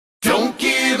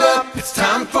give up. It's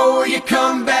time for your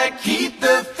comeback. Keep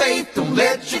the faith. Don't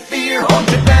let your fear hold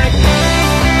you back.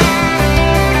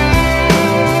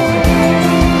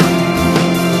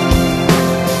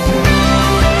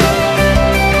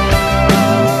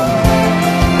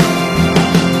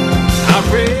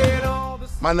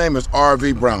 My name is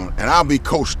R.V. Brown, and I'll be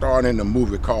co-starring in the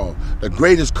movie called The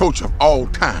Greatest Coach of All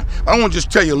Time. I want to just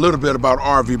tell you a little bit about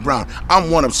R.V. Brown.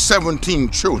 I'm one of 17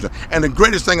 children, and the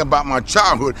greatest thing about my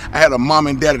childhood, I had a mom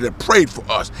and daddy that prayed for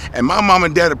us. And my mom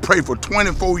and daddy prayed for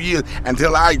 24 years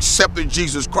until I accepted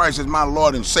Jesus Christ as my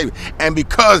Lord and Savior. And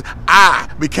because I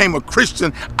became a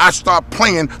Christian, I started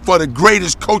playing for the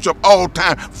greatest coach of all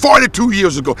time 42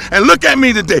 years ago. And look at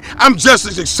me today. I'm just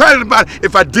as excited about it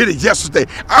if I did it yesterday.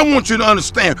 I want you to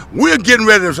understand, we're getting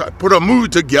ready to put a movie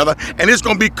together, and it's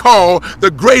going to be called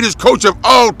The Greatest Coach of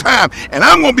All Time. And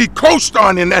I'm going to be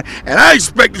co-starring in that, and I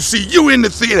expect to see you in the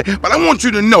theater. But I want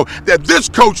you to know that this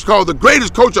coach, called The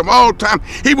Greatest Coach of All Time,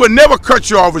 he will never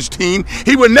cut you off his team.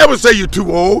 He will never say you're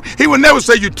too old. He will never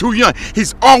say you're too young.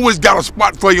 He's always got a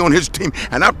spot for you on his team.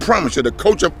 And I promise you, the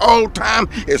coach of all time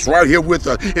is right here with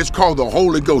us. It's called the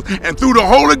Holy Ghost. And through the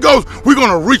Holy Ghost, we're going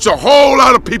to reach a whole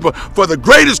lot of people for the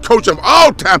greatest coach of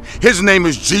all time. His name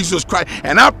is Jesus Christ.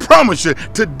 And I promise you,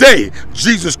 today,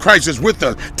 Jesus Christ is with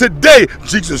us. Today,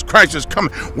 Jesus Christ is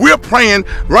coming. We're praying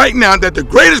right now that the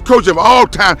greatest coach of all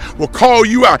time will call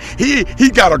you out. He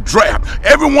got a draft.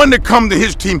 Everyone that comes to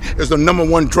his team is the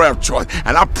 #1 draft choice.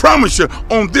 And I promise you,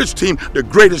 on this team, the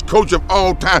greatest coach of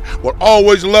all time will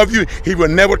always love you. He will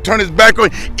never turn his back on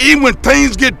you. Even when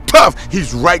things get tough,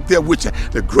 he's right there with you.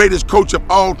 The greatest coach of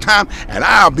all time. And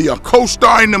I'll be a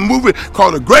co-star in the movie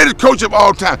called The Greatest Coach of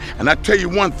All Time. And I tell you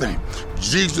one thing,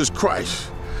 Jesus Christ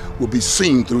will be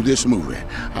seen through this movie.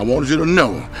 I want you to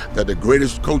know that the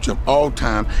greatest coach of all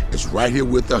time is right here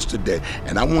with us today.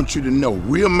 And I want you to know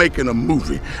we're making a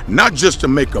movie, not just to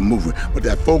make a movie, but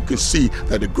that folk can see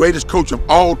that the greatest coach of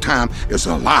all time is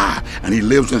alive and he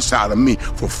lives inside of me.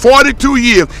 For 42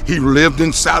 years, he lived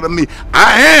inside of me.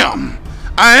 I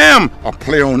am a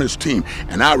player on this team,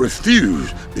 and I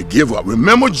refuse to give up.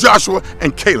 Remember Joshua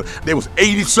and Caleb? They was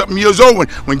 80-something years old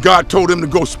when God told them to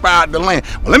go spy out the land.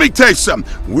 Well, let me tell you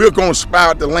something. We're going to spy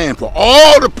out the land for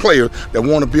all the players that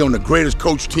want to be on the greatest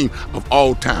coach team of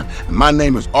all time. And my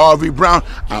name is R.V. Brown.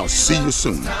 I'll see you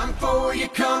soon. It's time for your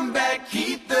comeback.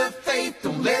 Keep the faith.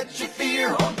 Don't let your